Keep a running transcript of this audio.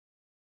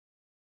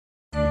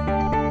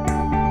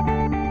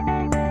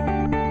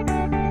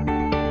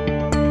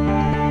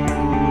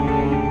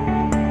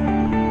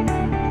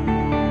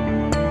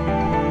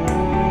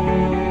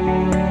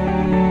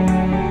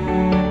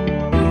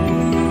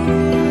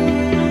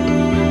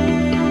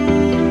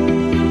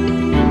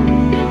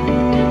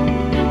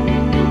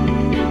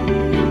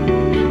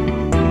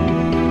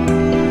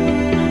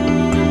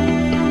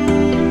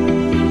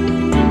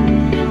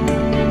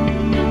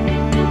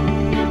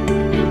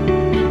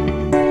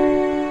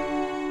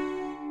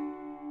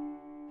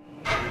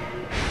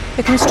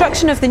The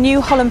construction of the new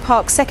Holland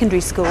Park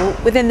Secondary School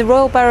within the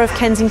Royal Borough of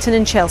Kensington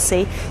and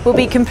Chelsea will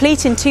be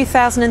complete in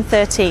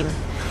 2013.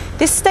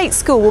 This state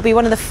school will be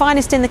one of the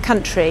finest in the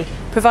country,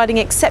 providing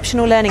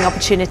exceptional learning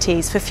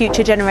opportunities for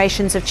future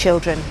generations of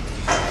children.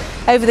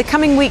 Over the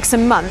coming weeks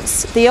and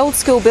months, the old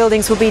school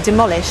buildings will be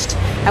demolished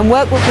and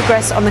work will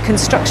progress on the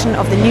construction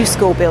of the new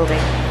school building.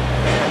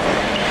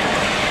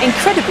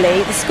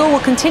 Incredibly, the school will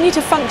continue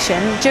to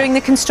function during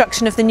the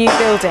construction of the new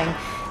building,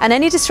 and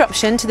any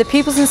disruption to the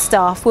pupils and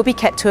staff will be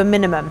kept to a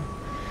minimum.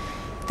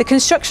 The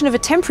construction of a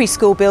temporary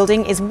school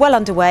building is well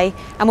underway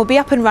and will be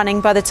up and running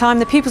by the time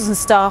the pupils and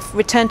staff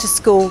return to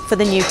school for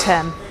the new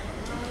term.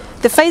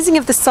 The phasing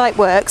of the site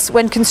works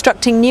when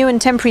constructing new and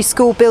temporary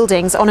school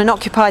buildings on an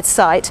occupied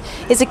site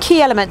is a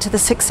key element to the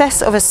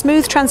success of a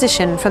smooth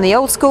transition from the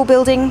old school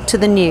building to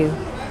the new.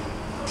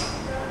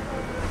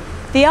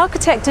 The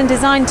architect and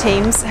design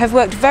teams have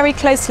worked very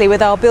closely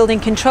with our building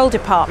control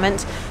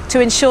department to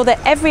ensure that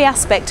every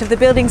aspect of the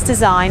building's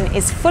design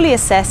is fully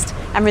assessed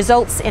and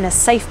results in a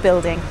safe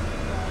building.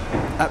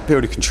 At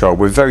Building Control,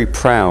 we're very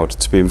proud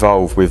to be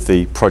involved with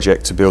the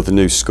project to build the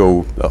new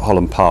school at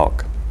Holland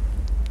Park.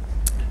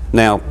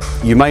 Now,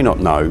 you may not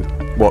know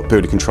what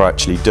Building Control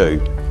actually do,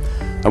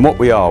 and what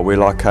we are, we're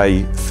like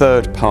a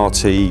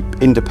third-party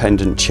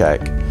independent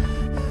check,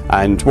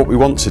 and what we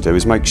want to do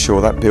is make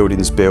sure that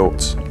building's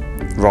built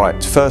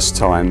right first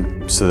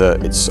time so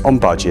that it's on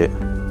budget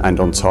and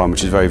on time,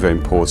 which is very, very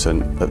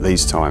important at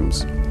these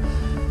times.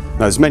 Now,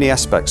 there's many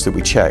aspects that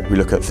we check. We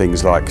look at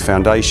things like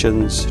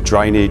foundations,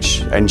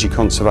 drainage, energy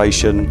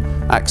conservation,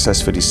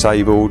 access for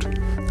disabled,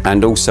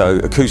 and also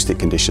acoustic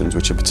conditions,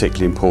 which are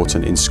particularly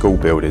important in school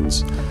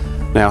buildings.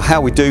 Now, how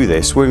we do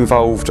this, we're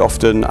involved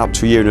often up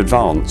to a year in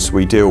advance.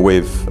 We deal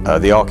with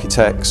the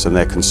architects and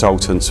their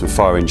consultants and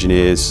fire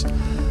engineers,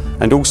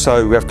 and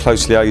also we have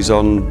close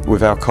liaison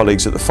with our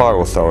colleagues at the Fire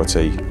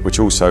Authority, which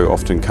also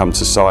often come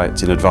to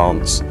site in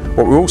advance.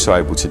 What we're also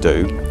able to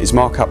do is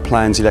mark up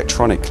plans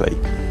electronically.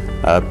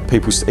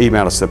 People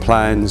email us their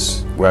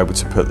plans, we're able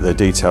to put the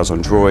details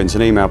on drawings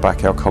and email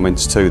back our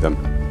comments to them.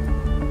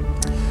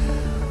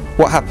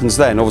 What happens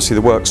then, obviously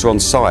the works are on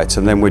site,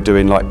 and then we're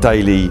doing like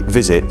daily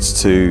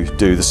visits to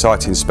do the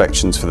site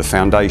inspections for the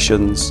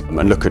foundations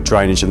and look at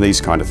drainage and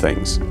these kind of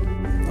things.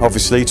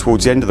 Obviously,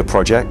 towards the end of the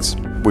project,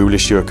 we will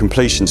issue a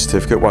completion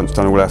certificate once we've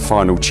done all our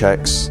final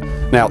checks.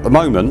 Now, at the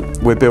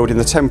moment, we're building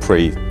the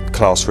temporary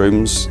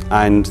classrooms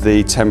and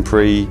the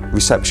temporary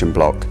reception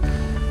block.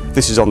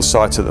 This is on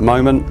site at the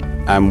moment,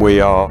 and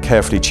we are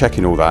carefully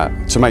checking all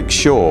that to make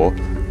sure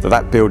that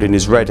that building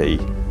is ready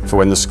for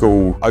when the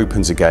school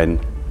opens again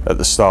at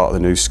the start of the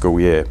new school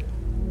year.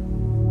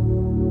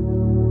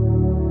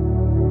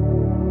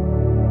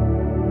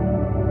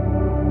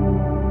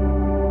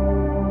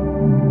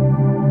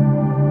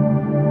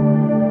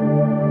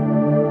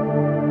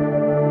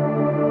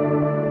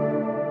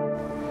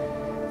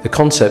 The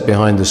concept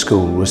behind the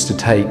school was to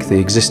take the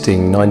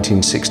existing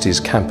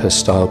 1960s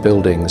campus-style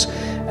buildings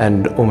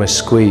and almost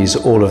squeeze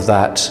all of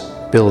that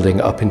building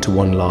up into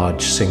one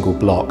large single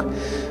block.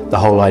 The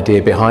whole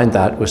idea behind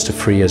that was to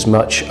free as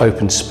much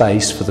open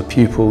space for the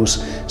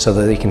pupils so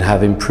that they can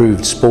have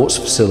improved sports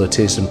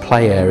facilities and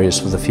play areas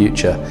for the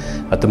future.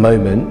 At the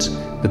moment,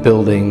 the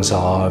buildings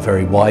are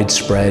very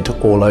widespread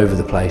all over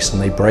the place,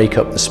 and they break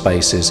up the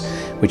spaces,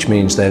 which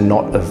means they're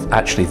not of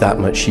actually that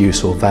much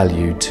use or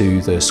value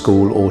to the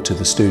school or to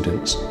the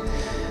students.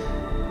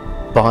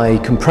 By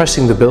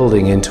compressing the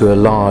building into a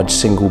large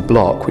single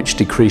block, which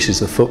decreases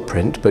the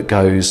footprint but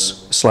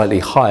goes slightly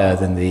higher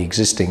than the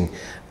existing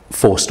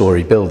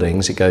 4-storey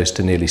buildings, it goes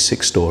to nearly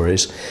 6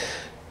 stories,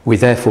 we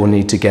therefore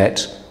need to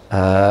get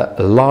a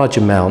large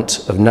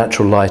amount of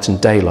natural light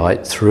and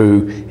daylight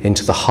through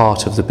into the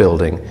heart of the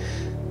building.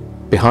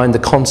 Behind the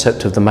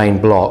concept of the main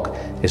block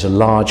is a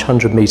large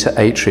 100-metre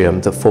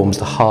atrium that forms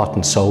the heart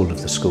and soul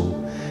of the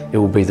school. It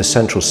will be the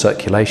central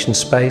circulation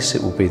space,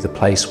 it will be the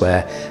place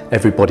where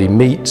everybody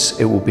meets,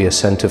 it will be a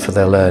centre for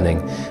their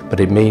learning, but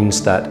it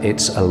means that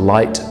it's a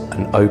light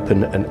and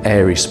open and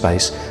airy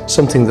space,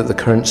 something that the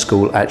current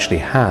school actually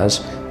has,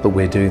 but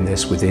we're doing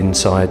this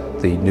inside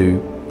the new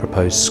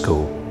proposed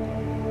school.